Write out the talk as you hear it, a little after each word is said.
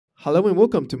Hello and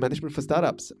welcome to Management for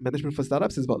Startups. Management for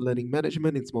Startups is about learning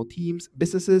management in small teams,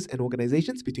 businesses, and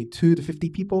organizations between 2 to 50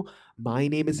 people. My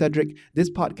name is Cedric. This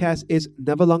podcast is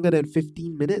never longer than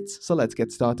 15 minutes, so let's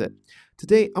get started.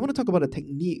 Today, I want to talk about a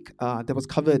technique that was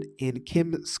covered in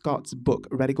Kim Scott's book,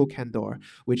 Radical Candor,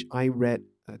 which I read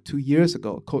 2 years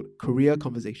ago, called Career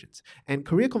Conversations. And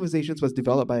Career Conversations was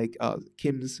developed by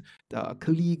Kim's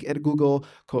colleague at Google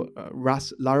called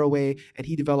Russ Laraway, and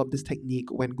he developed this technique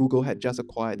when Google had just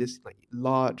acquired this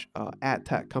large ad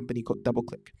tech company called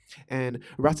DoubleClick. And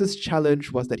Russ's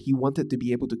challenge was that he wanted to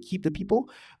be able to keep the people,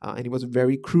 and it was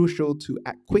very crucial to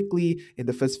act quickly in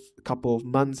the first couple of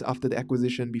months after the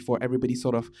acquisition before everybody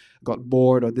sort of got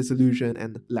bored or disillusioned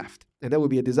and left. And that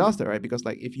would be a disaster, right? Because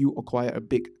if you acquire a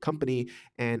big company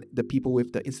and the people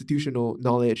with the institutional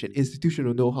knowledge and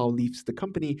institutional know-how leaves the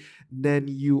company, then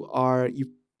you've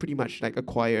pretty much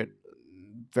acquired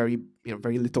very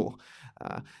little.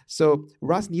 So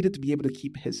Russ needed to be able to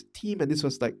keep his team, and this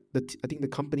was I think the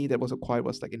company that was acquired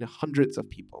was in the hundreds of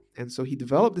people. And so he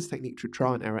developed this technique through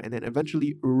trial and error, and then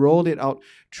eventually rolled it out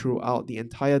throughout the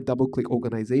entire DoubleClick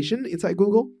organization inside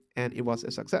Google. And it was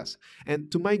a success.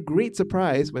 And to my great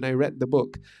surprise, when I read the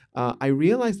book, I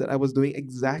realized that I was doing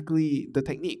exactly the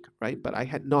technique, right? But I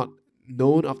had not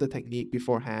known of the technique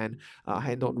beforehand. I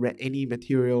had not read any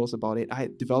materials about it. I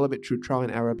had developed it through trial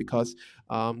and error because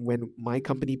when my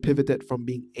company pivoted from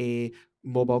being a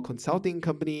mobile consulting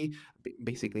company,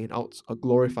 basically a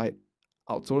glorified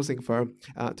outsourcing firm,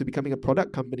 to becoming a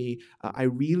product company, I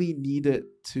really needed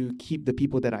to keep the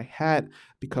people that I had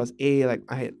because we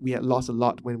had lost a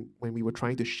lot when we were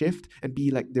trying to shift, and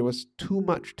B, there was too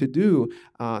much to do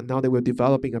now that we're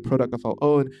developing a product of our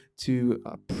own to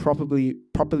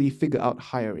properly figure out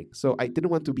hiring. So I didn't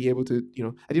want to be able to,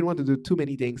 I didn't want to do too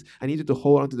many things. I needed to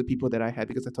hold on to the people that I had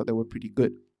because I thought they were pretty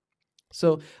good.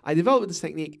 So I developed this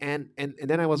technique, and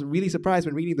then I was really surprised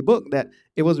when reading the book that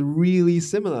it was really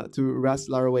similar to Russ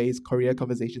Laraway's Career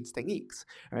Conversations techniques,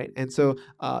 right? And so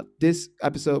this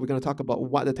episode, we're going to talk about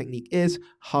what the technique is,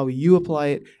 how you apply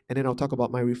it, and then I'll talk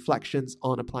about my reflections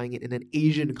on applying it in an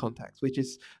Asian context, which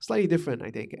is slightly different,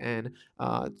 I think. And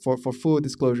for full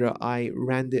disclosure, I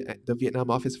ran the Vietnam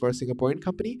office for a Singaporean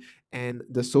company, and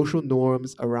the social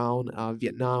norms around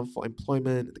Vietnam for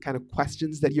employment, the kind of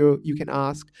questions that you can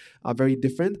ask are very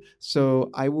different. So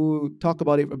I will talk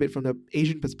about it a bit from the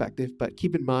Asian perspective, but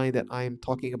keep in mind that I'm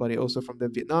talking about it also from the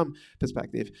Vietnam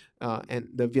perspective. And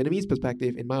the Vietnamese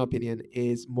perspective, in my opinion,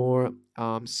 is more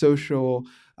social,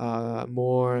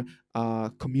 more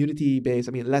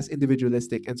community-based, less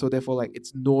individualistic. And so therefore,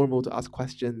 it's normal to ask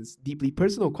questions, deeply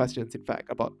personal questions, in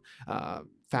fact, about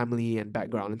family and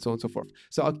background and so on and so forth.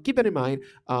 So I'll keep that in mind.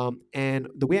 And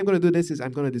the way I'm going to do this is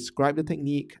I'm going to describe the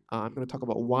technique. I'm going to talk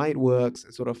about why it works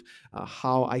and sort of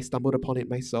how I stumbled upon it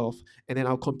myself. And then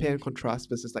I'll compare and contrast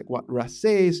versus what Russ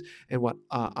says and what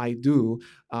I do.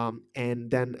 And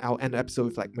then I'll end the episode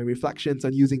with my reflections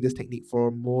on using this technique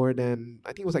for more than,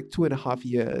 I think it was 2.5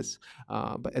 years,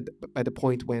 but at the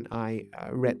point when I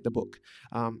read the book.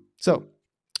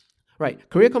 Right,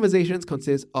 Career Conversations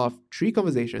consists of 3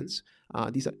 conversations.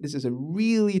 This is a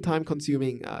really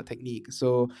time-consuming technique.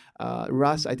 So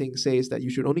Russ, I think, says that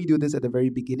you should only do this at the very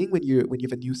beginning when you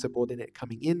have a new subordinate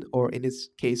coming in, or in this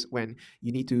case, when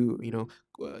you need to,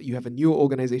 you have a new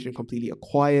organization completely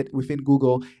acquired within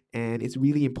Google, and it's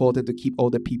really important to keep all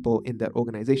the people in that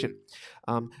organization.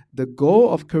 The goal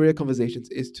of Career Conversations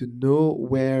is to know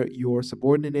where your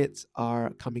subordinates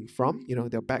are coming from,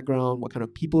 their background, what kind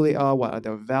of people they are, what are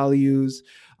their values,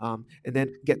 and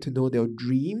then get to know their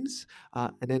dreams,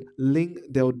 and then link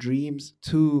their dreams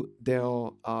to their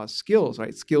skills,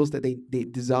 right? Skills that they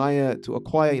desire to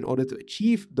acquire in order to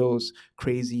achieve those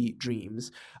crazy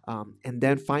dreams. And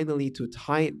then finally to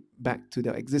tie it back to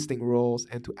their existing roles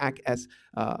and to act as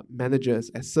managers,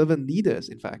 as servant leaders.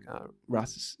 In fact,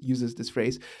 Russ uses this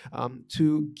phrase,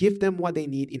 to give them what they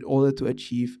need in order to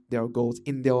achieve their goals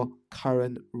in their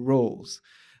current roles.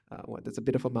 That's a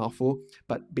bit of a mouthful,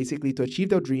 but basically to achieve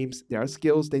their dreams, there are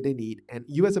skills that they need, and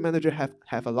you as a manager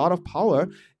have a lot of power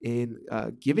in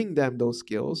giving them those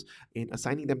skills, in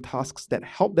assigning them tasks that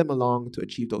help them along to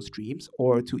achieve those dreams,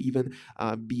 or to even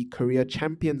be career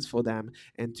champions for them,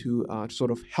 and to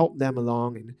sort of help them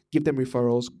along and give them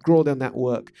referrals, grow their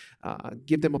network,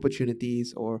 give them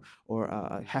opportunities, or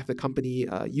have the company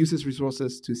use its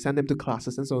resources to send them to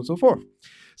classes and so on and so forth.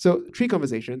 So 3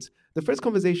 conversations. The first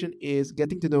conversation is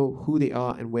getting to know who they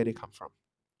are and where they come from.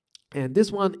 And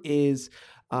this one is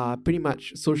pretty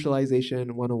much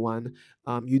socialization 101.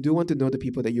 You do want to know the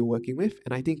people that you're working with.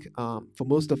 And I think for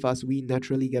most of us, we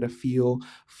naturally get a feel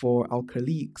for our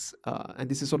colleagues. And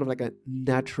this is sort of like a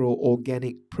natural,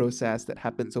 organic process that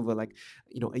happens over like,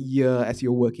 a year as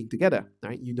you're working together,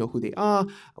 right? You know who they are,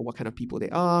 what kind of people they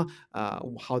are,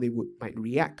 how they might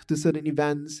react to certain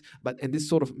events. And this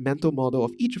sort of mental model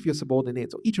of each of your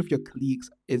subordinates or each of your colleagues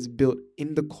is built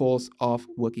in the course of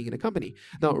working in a company.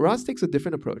 Now, Russ takes a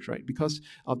different approach, right? Because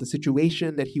of the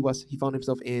situation that he found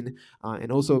himself in,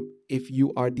 and also if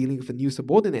you are dealing with a new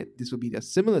subordinate, this would be a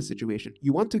similar situation.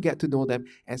 You want to get to know them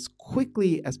as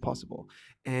quickly as possible,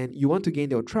 and you want to gain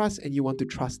their trust, and you want to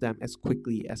trust them as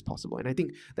quickly as possible. And I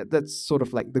think that's sort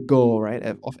of like the goal, right,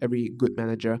 of every good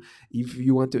manager. If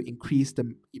you want to increase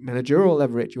the managerial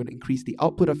leverage, you want to increase the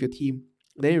output of your team,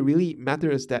 then it really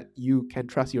matters that you can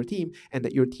trust your team and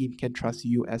that your team can trust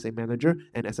you as a manager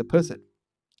and as a person.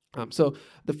 So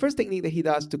the first technique that he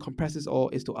does to compress this all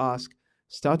is to ask,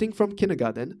 starting from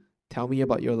kindergarten, tell me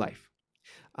about your life.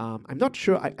 I'm not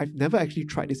sure. I've never actually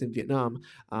tried this in Vietnam.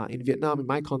 In Vietnam, in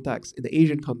my context, in the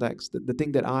Asian context, the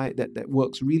thing that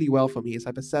works really well for me is I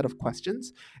have a set of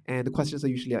questions, and the questions are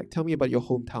usually like, tell me about your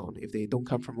hometown if they don't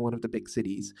come from one of the big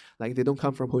cities. Like if they don't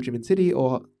come from Ho Chi Minh City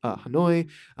or Hanoi,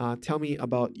 tell me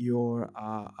about your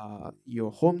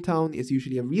hometown. Is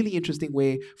usually a really interesting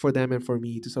way for them and for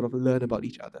me to sort of learn about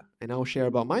each other. And I'll share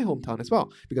about my hometown as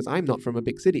well because I'm not from a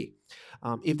big city.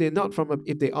 If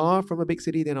they are from a big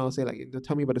city, then I'll say like,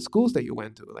 tell me about the schools that you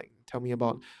went to. Like, tell me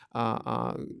about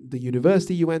the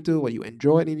university you went to, what you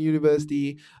enjoyed in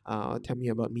university. Tell me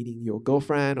about meeting your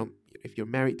girlfriend, or if you're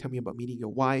married, tell me about meeting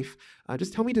your wife.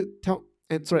 Just tell me to tell.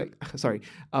 And sorry.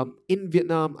 In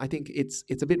Vietnam, I think it's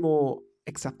a bit more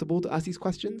acceptable to ask these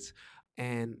questions,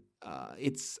 and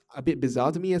it's a bit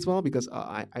bizarre to me as well because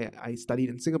I studied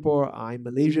in Singapore. I'm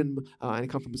Malaysian and I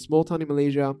come from a small town in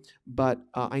Malaysia. But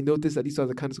I noticed that these are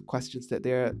the kinds of questions that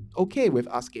they're okay with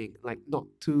asking, like not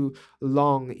too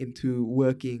long into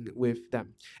working with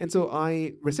them. And so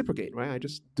I reciprocate, right? I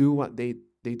just do what they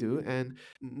do, and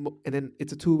then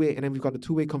it's a two-way, and then we've got a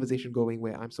two-way conversation going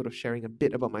where I'm sort of sharing a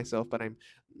bit about myself, but I'm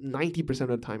 90% of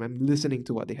the time I'm listening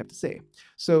to what they have to say.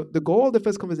 So the goal of the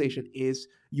first conversation is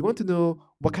you want to know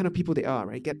what kind of people they are,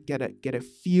 right? Get a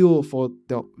feel for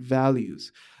their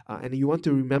values. And you want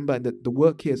to remember, and the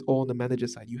work here is all on the manager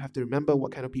side. You have to remember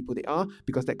what kind of people they are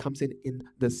because that comes in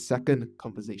the second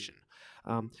conversation.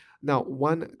 Now,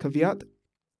 one caveat,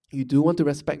 you do want to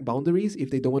respect boundaries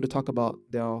if they don't want to talk about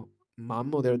their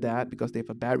mom or their dad because they have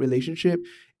a bad relationship.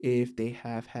 If they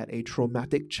have had a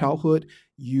traumatic childhood,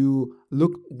 you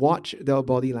watch their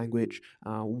body language,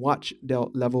 watch their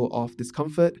level of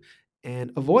discomfort,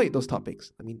 and avoid those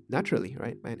topics. I mean, naturally,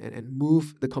 right? And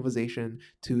move the conversation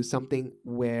to something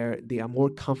where they are more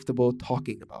comfortable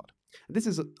talking about. This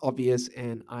is obvious,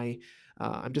 and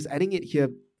I'm just adding it here,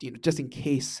 just in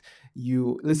case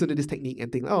you listen to this technique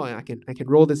and think, oh, I can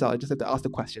roll this out. I just have to ask the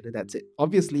question, and that's it.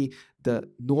 Obviously, the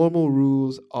normal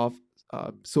rules of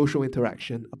social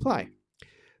interaction apply.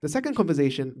 The second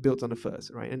conversation builds on the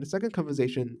first, right? And the second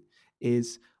conversation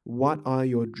is, what are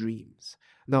your dreams?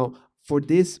 Now, for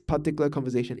this particular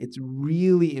conversation, it's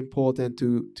really important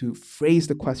to phrase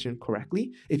the question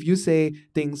correctly. If you say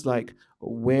things like,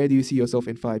 where do you see yourself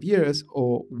in 5 years,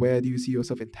 or where do you see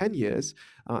yourself in 10 years,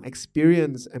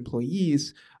 experienced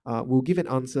employees will give an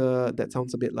answer that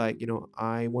sounds a bit like,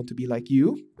 I want to be like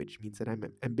you, which means that I'm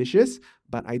ambitious,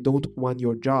 but I don't want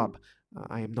your job.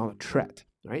 I am not a threat.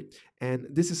 Right? And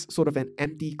this is sort of an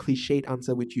empty, cliched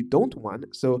answer which you don't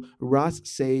want. So Russ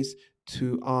says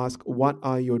to ask, what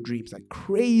are your dreams? Like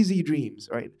crazy dreams,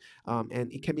 right?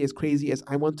 And it can be as crazy as,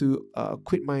 I want to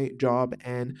quit my job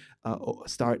and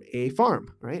start a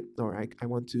farm, right? Or I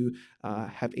want to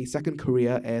have a second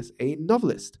career as a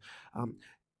novelist.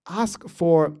 Ask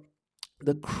for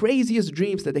the craziest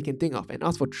dreams that they can think of, and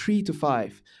ask for 3 to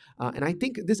 5. And I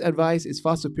think this advice is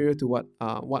far superior to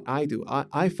what I do.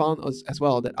 I found as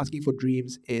well that asking for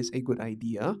dreams is a good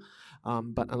idea.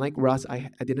 But unlike Russ, I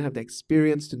didn't have the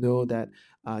experience to know that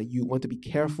you want to be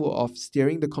careful of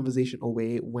steering the conversation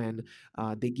away when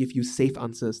they give you safe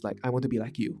answers like, I want to be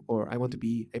like you, or I want to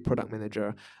be a product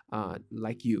manager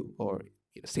like you, or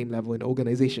same level in the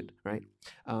organization, right?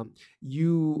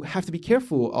 You have to be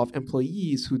careful of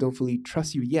employees who don't fully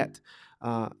trust you yet.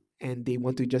 And they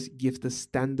want to just give the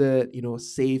standard,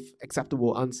 safe,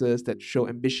 acceptable answers that show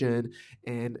ambition,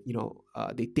 and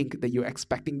they think that you're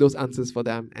expecting those answers for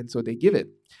them, and so they give it.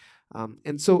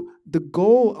 And so the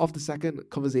goal of the second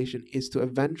conversation is to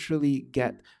eventually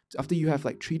get, after you have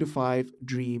like 3 to 5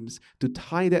 dreams, to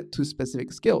tie that to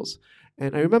specific skills.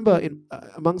 And I remember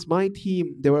amongst my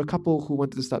team, there were a couple who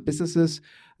wanted to start businesses.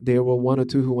 There were one or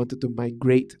two who wanted to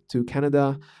migrate to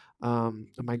Canada,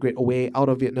 migrate away out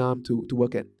of Vietnam to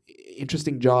work at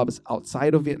interesting jobs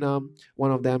outside of Vietnam.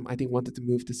 One of them, I think, wanted to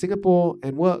move to Singapore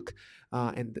and work.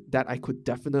 And that I could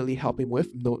definitely help him with,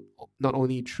 not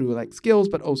only through like skills,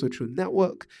 but also through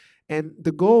network. And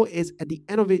the goal is at the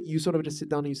end of it, you sort of just sit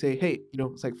down and you say, hey,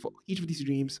 it's like for each of these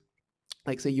dreams,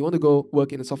 like say you want to go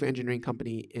work in a software engineering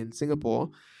company in Singapore.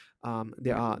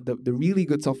 There are the really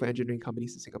good software engineering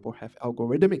companies in Singapore have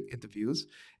algorithmic interviews,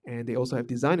 and they also have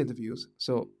design interviews.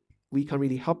 So we can't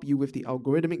really help you with the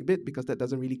algorithmic bit because that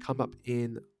doesn't really come up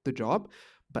in the job,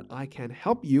 but I can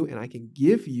help you and I can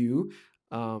give you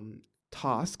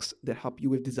tasks that help you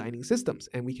with designing systems,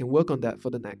 and we can work on that for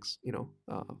the next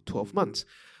 12 months.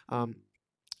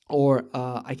 Or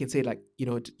I can say, like,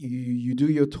 you do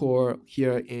your tour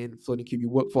here in Floating Cube, you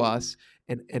work for us,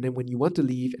 and then when you want to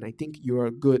leave, and I think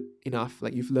you're good enough,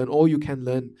 like you've learned all you can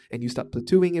learn, and you start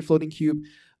platooing in Floating Cube,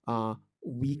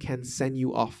 we can send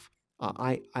you off.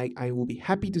 I will be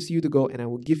happy to see you to go, and I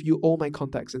will give you all my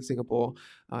contacts in Singapore,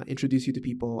 introduce you to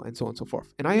people, and so on and so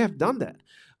forth. And I have done that.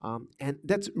 And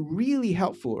that's really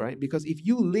helpful, right? Because if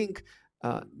you link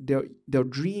their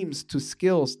dreams to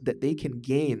skills that they can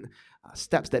gain,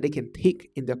 steps that they can take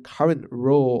in their current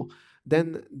role,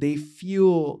 then they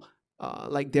feel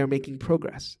like they're making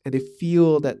progress, and they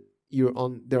feel that you're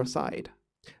on their side.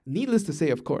 Needless to say,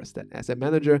 of course, that as a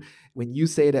manager, when you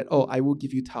say that, oh, I will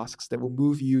give you tasks that will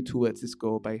move you towards this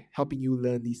goal by helping you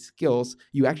learn these skills,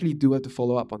 you actually do have to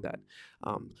follow up on that.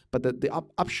 But the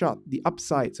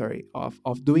upside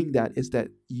of doing that is that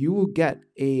you will get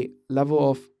a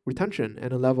level of retention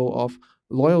and a level of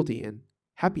loyalty and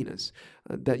happiness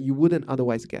that you wouldn't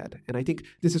otherwise get. And I think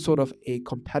this is sort of a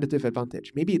competitive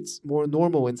advantage. Maybe it's more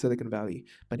normal in Silicon Valley,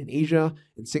 but in Asia,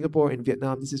 in Singapore, in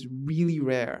Vietnam, this is really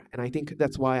rare. And I think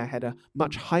that's why I had a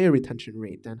much higher retention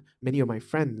rate than many of my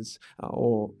friends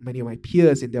or many of my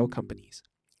peers in their companies.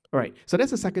 All right, so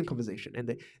that's the second conversation.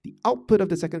 And the output of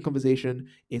the second conversation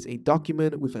is a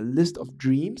document with a list of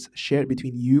dreams shared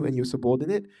between you and your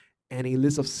subordinate, and a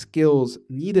list of skills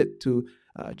needed to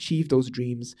achieve those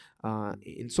dreams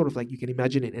in sort of like, you can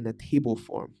imagine it in a table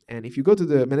form. And if you go to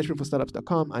the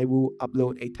managementforstartups.com, I will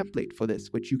upload a template for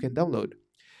this, which you can download.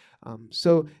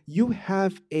 So you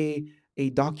have a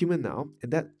document now,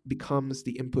 and that becomes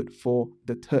the input for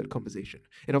the third conversation.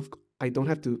 And I don't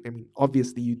have to,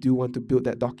 obviously you do want to build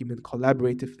that document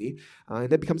collaboratively, and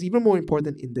that becomes even more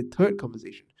important in the third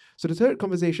conversation. So the third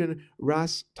conversation,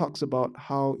 Ras talks about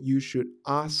how you should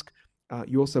ask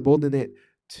your subordinate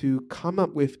to come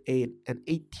up with an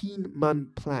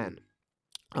 18-month plan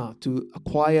to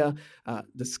acquire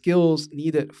the skills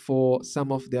needed for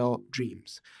some of their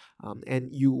dreams. And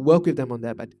you work with them on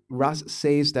that, but Ras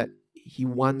says that he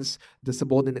wants the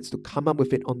subordinates to come up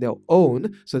with it on their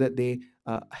own so that they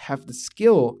have the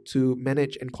skill to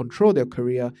manage and control their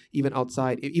career even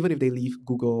outside, even if they leave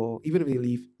Google, even if they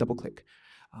leave DoubleClick.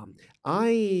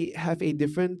 I have a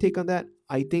different take on that.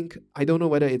 I don't know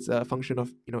whether it's a function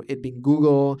of it being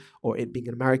Google or it being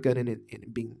American and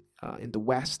it being in the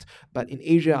West, but in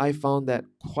Asia, I found that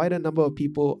quite a number of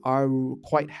people are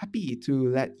quite happy to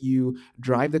let you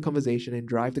drive the conversation and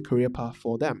drive the career path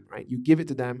for them. Right? You give it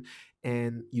to them,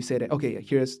 and you say that, okay,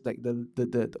 here's like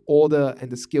the order and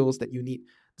the skills that you need.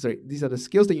 These are the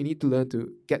skills that you need to learn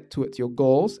to get towards your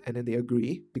goals, and then they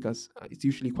agree because it's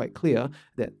usually quite clear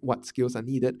that what skills are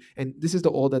needed, and this is the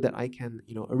order that I can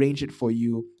arrange it for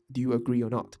you. Do you agree or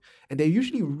not? And they're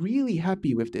usually really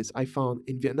happy with this. I found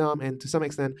in Vietnam, and to some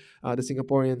extent the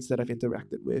Singaporeans that I've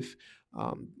interacted with,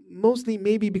 mostly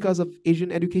maybe because of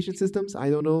Asian education systems.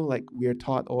 I don't know, like we're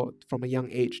taught or from a young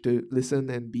age to listen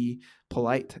and be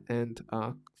polite and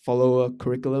follow a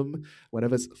curriculum,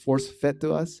 whatever's force-fed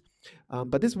to us.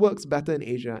 But this works better in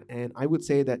Asia, and I would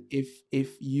say that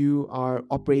if you are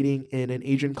operating in an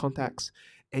Asian context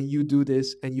and you do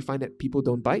this and you find that people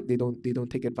don't bite, they don't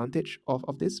take advantage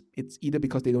of this, it's either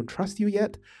because they don't trust you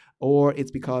yet, or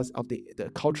it's because of the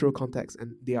cultural context,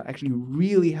 and they are actually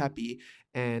really happy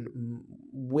and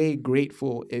way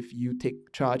grateful if you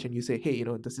take charge and you say, hey,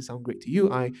 does this sound great to you?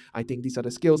 I think these are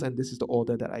the skills and this is the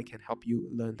order that I can help you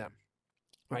learn them.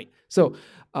 Right. So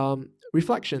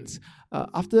reflections.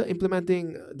 After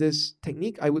implementing this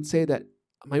technique, I would say that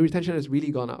my retention has really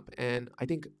gone up, and I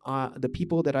think the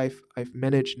people that I've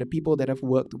managed, the people that have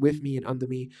worked with me and under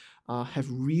me, have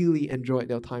really enjoyed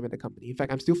their time at the company. In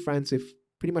fact, I'm still friends with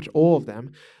pretty much all of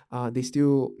them. They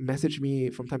still message me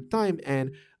from time to time,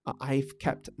 and I've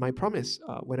kept my promise.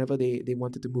 Whenever they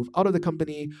wanted to move out of the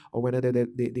company, or whenever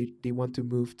they want to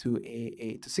move to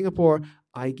Singapore,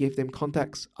 I gave them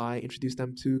contacts, I introduced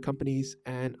them to companies,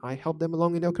 and I helped them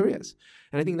along in their careers.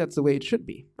 And I think that's the way it should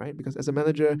be, right? Because as a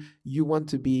manager, you want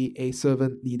to be a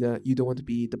servant leader. You don't want to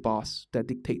be the boss that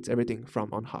dictates everything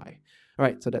from on high. All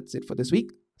right, so that's it for this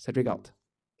week. Cedric out.